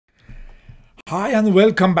Hi and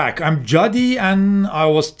welcome back. I'm Jadi and I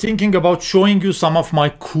was thinking about showing you some of my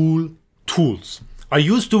cool tools. I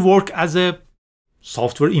used to work as a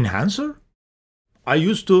software enhancer. I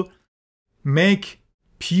used to make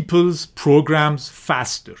people's programs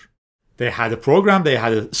faster. They had a program, they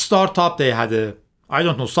had a startup, they had a,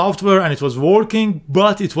 software, and it was working,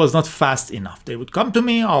 but it was not fast enough. They would come to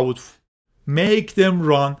me, I would make them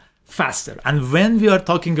run faster. And when we are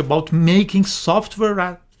talking about making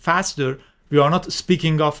software faster, we are not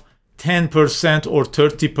speaking of 10% or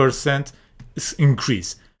 30%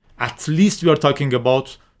 increase. At least we are talking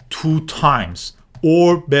about 2 times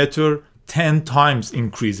or better 10 times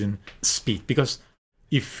increase in speed. Because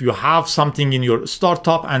if you have something in your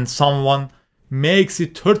startup and someone makes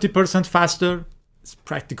it 30% faster, it's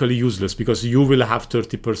practically useless because you will have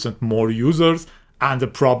 30% more users and the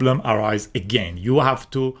problem arises again. You have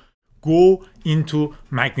to go into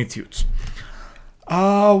magnitudes.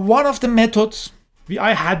 One of the methods,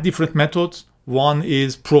 I had different methods. One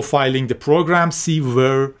is profiling the program, see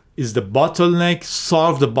where is the bottleneck,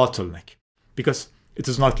 solve the bottleneck. Because it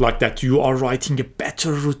is not like that you are writing a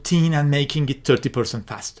better routine and making it 30%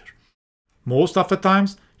 faster. Most of the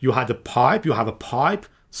times you have a pipe,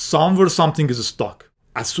 somewhere something is stuck.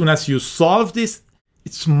 As soon as you solve this,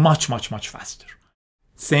 it's much faster.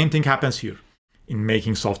 Same thing happens here in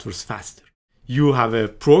making softwares faster. You have a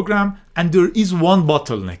program and there is one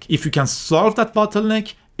bottleneck. If you can solve that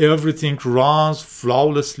bottleneck, everything runs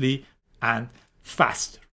flawlessly and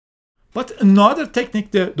faster. But another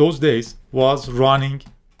technique those days was running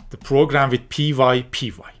the program with py.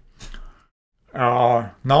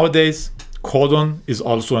 Nowadays, Codon is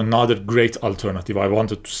also another great alternative. I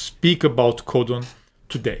wanted to speak about Codon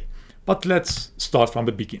today. But let's start from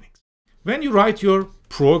the beginning. When you write your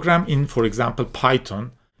program in, for example,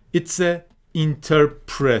 Python, it's a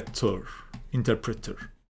interpreter.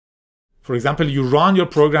 For example, you run your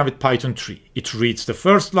program with Python 3. It reads the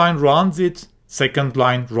first line, runs it, second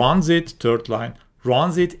line, runs it, third line,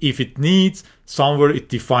 runs it. If it needs, somewhere it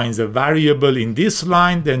defines a variable in this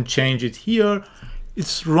line, then change it here.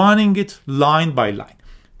 It's running it line by line.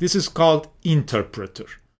 This is called interpreter.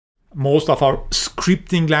 Most of our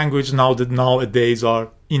scripting language nowadays are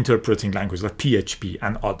interpreting languages like PHP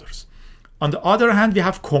and others. On the other hand, we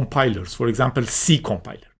have compilers, for example, C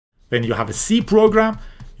compiler. When you have a C program,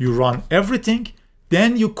 you run everything,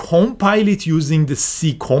 then you compile it using the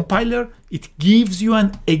C compiler. It gives you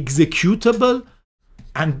an executable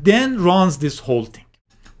and then runs this whole thing.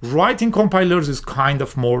 Writing compilers is kind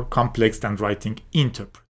of more complex than writing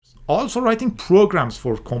interpreters. Also, writing programs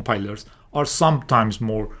for compilers are sometimes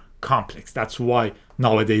more complex. That's why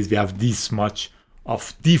nowadays we have this much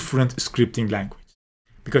of different scripting languages.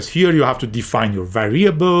 Because here you have to define your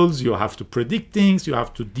variables, you have to predict things, you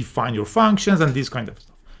have to define your functions and this kind of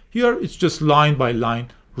stuff. Here it's just line by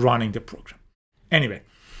line running the program. Anyway,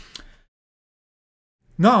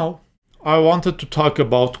 now I wanted to talk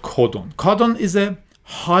about Codon. Codon is a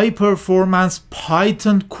high performance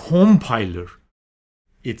Python compiler.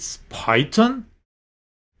 It's Python,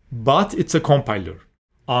 but it's a compiler.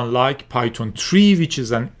 Unlike Python 3, which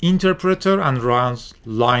is an interpreter and runs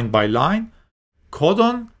line by line,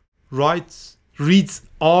 Codon reads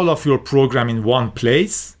all of your program in one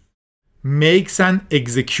place, makes an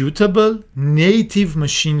executable native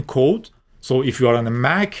machine code. So if you are on a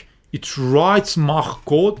Mac, it writes Mach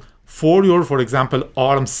code for your, for example,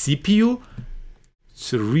 ARM CPU.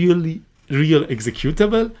 It's a real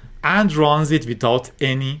executable and runs it without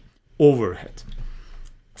any overhead.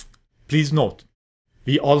 Please note,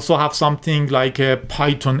 we also have something like a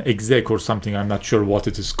Python exec or something. I'm not sure what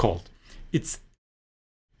it is called. It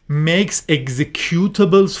makes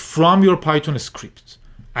executables from your Python script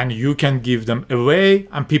and you can give them away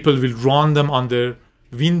and people will run them on their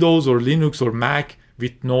Windows or Linux or Mac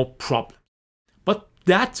with no problem. But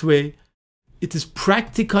that way, it is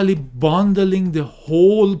practically bundling the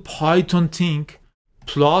whole Python thing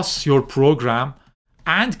plus your program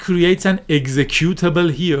and creates an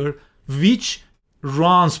executable here which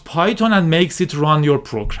runs Python and makes it run your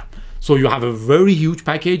program. So you have a very huge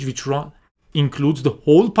package which includes the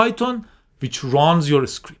whole Python, which runs your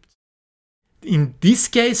script. In this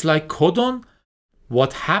case, like Codon,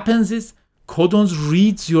 what happens is Codon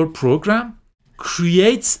reads your program,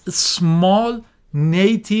 creates a small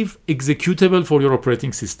native executable for your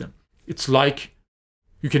operating system. It's like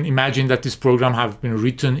you can imagine that this program has been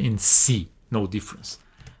written in C, no difference.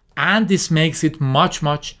 And this makes it much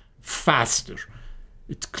faster.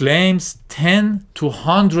 It claims 10 to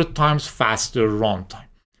 100 times faster runtime.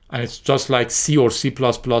 And it's just like C or C++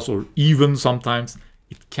 or even sometimes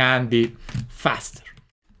it can be faster.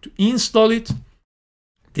 To install it,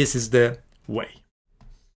 this is the way.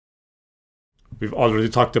 We've already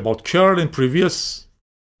talked about curl in previous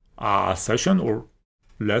session or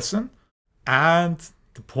lesson. And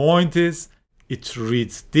the point is, it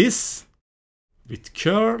reads this with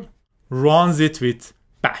curl, runs it with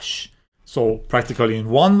bash. So practically in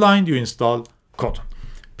one line, you install Codon.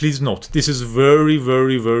 Please note, this is very,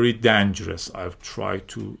 very, very dangerous. I've tried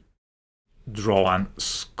to draw an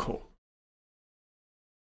skull.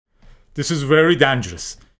 This is very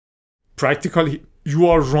dangerous. Practically, you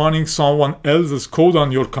are running someone else's code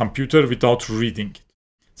on your computer without reading it.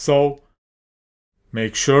 So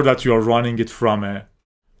make sure that you are running it from a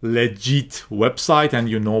legit website and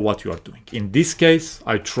you know what you are doing. In this case,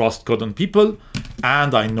 I trust Codon people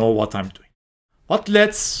and I know what I'm doing. But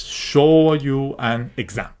let's show you an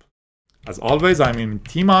example. As always, I'm in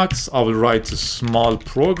Tmax. I will write a small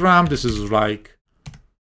program. This is like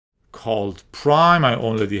called prime. I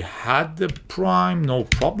already had the prime, no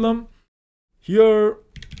problem. Here,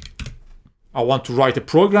 I want to write a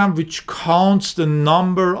program which counts the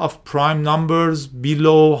number of prime numbers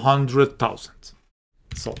below 100,000.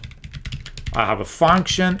 So I have a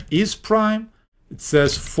function isPrime. It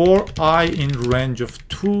says for I in range of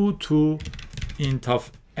 2 to int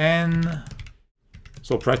of n.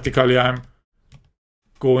 So practically I'm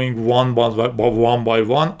going one by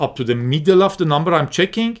one up to the middle of the number I'm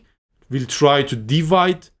checking. We'll try to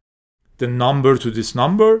divide the number to this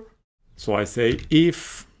number. So I say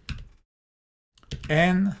if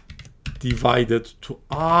n divided to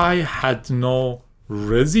I had no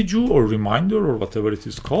residue or reminder or whatever it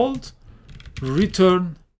is called,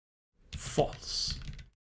 return false.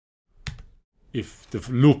 If the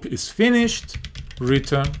loop is finished,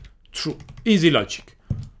 return true. Easy logic.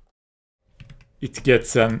 It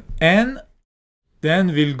gets an n,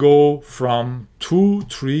 then we'll go from 2,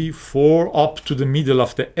 3, 4 up to the middle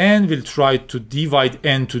of the n. We'll try to divide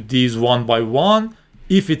n to these one by one.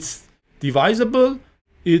 If it's divisible,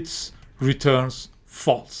 it returns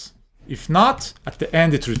false. If not, at the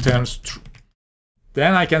end it returns true.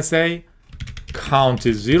 Then I can say count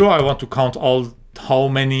is 0. I want to count how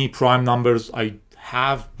many prime numbers I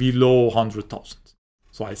have below 100,000.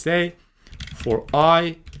 So I say for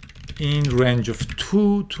I in range of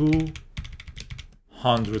 2 to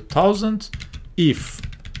 100,000, if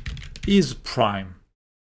isPrime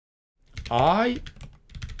I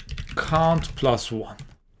count plus 1.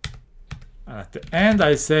 And at the end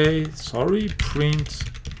I say, sorry, print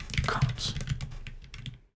count.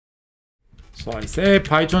 So I say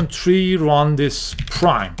Python 3 run this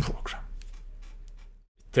prime program.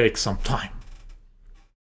 It takes some time.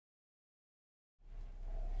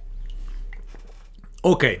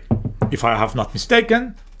 Okay, if I have not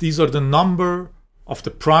mistaken, these are the number of the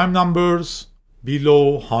prime numbers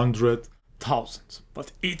below 100,000.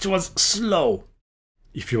 But it was slow.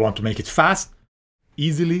 If you want to make it fast,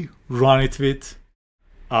 easily run it with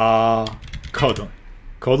Codon.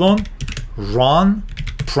 Codon run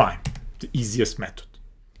prime, the easiest method.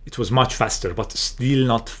 It was much faster, but still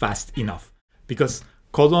not fast enough because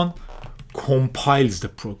Codon compiles the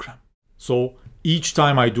program. So each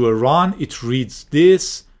time I do a run, it reads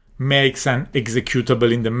this, makes an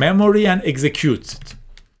executable in the memory and executes it.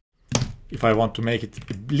 If I want to make it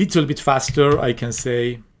a little bit faster, I can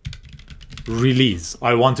say release.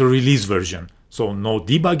 I want a release version. So no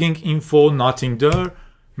debugging info, nothing there.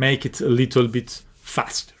 Make it a little bit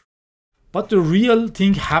faster. But the real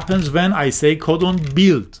thing happens when I say Codon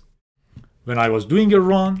build. When I was doing a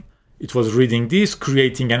run, it was reading this,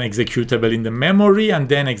 creating an executable in the memory and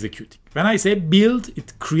then executing. When I say build,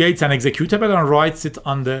 it creates an executable and writes it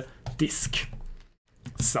on the disk.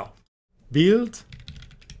 So build,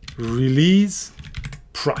 release,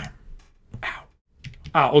 prime.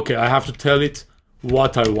 Ow. Okay, I have to tell it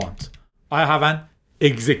what I want. I have an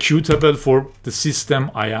executable for the system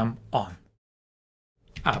I am on.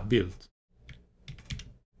 Build.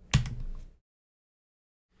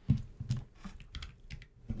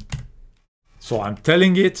 So I'm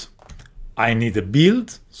telling it, I need a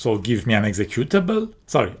build, so give me an executable.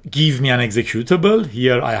 Sorry, give me an executable.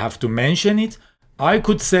 Here I have to mention it. I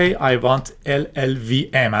could say I want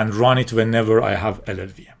LLVM and run it whenever I have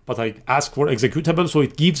LLVM. But I ask for executable, so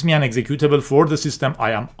it gives me an executable for the system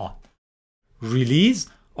I am on. Release,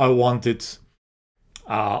 I want it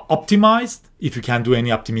optimized. If you can do any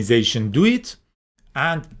optimization, do it.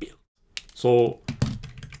 And build. So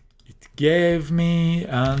it gave me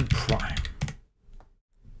an prime.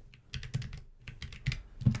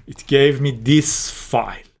 It gave me this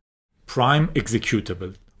file, prime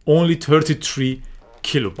executable, only 33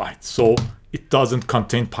 kilobytes. So it doesn't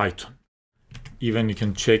contain Python. Even you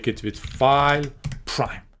can check it with file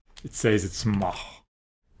prime. It says it's mah.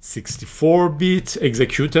 64-bit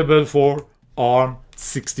executable for ARM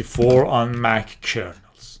 64 on Mac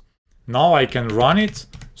kernels. Now I can run it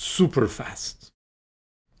super fast.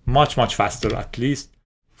 Much faster, at least,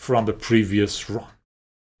 from the previous run.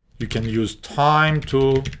 You can use time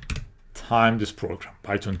to time this program.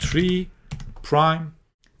 Python 3 prime.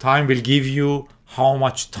 Time will give you how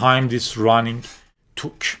much time this running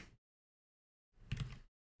took.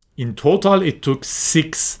 In total, it took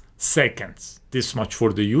 6 seconds. This much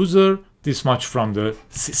for the user, this much from the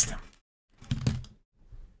system.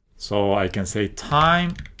 So I can say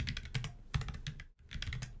time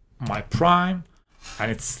my prime,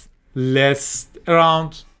 and it's less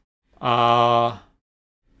around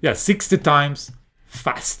 60 times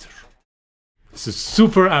faster. This is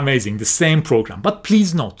super amazing, the same program. But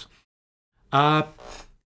please note,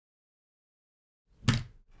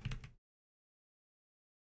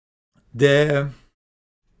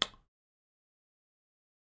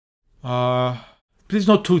 please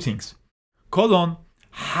note two things. Codon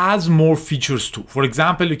has more features too. For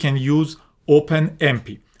example, you can use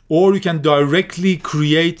OpenMP, or you can directly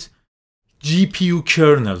create GPU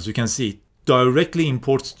kernels. You can see it directly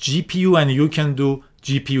imports GPU, and you can do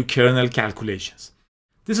GPU kernel calculations.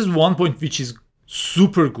 This is one point which is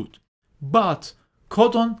super good. But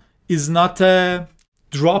Codon is not a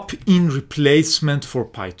drop-in replacement for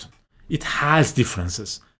Python. It has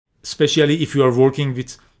differences, especially if you are working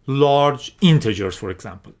with large integers, for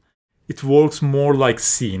example. It works more like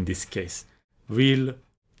C in this case. Will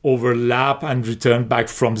overlap and return back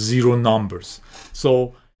from 0 numbers.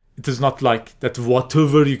 So it is not like that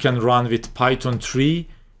whatever you can run with Python 3,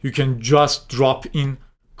 you can just drop in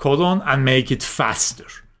Codon and make it faster.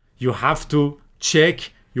 You have to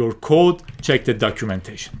check your code, check the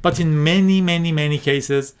documentation. But in many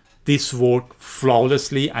cases, this works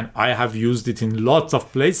flawlessly, and I have used it in lots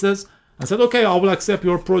of places and said, okay, I will accept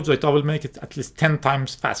your project. I will make it at least 10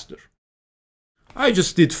 times faster. I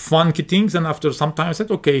just did funky things, and after some time I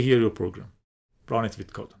said, okay, here your program. Run it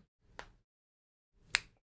with Codon.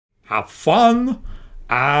 Have fun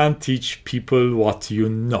and teach people what you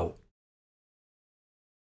know.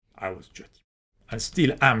 I was Jody and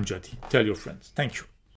still am Jody. Tell your friends. Thank you.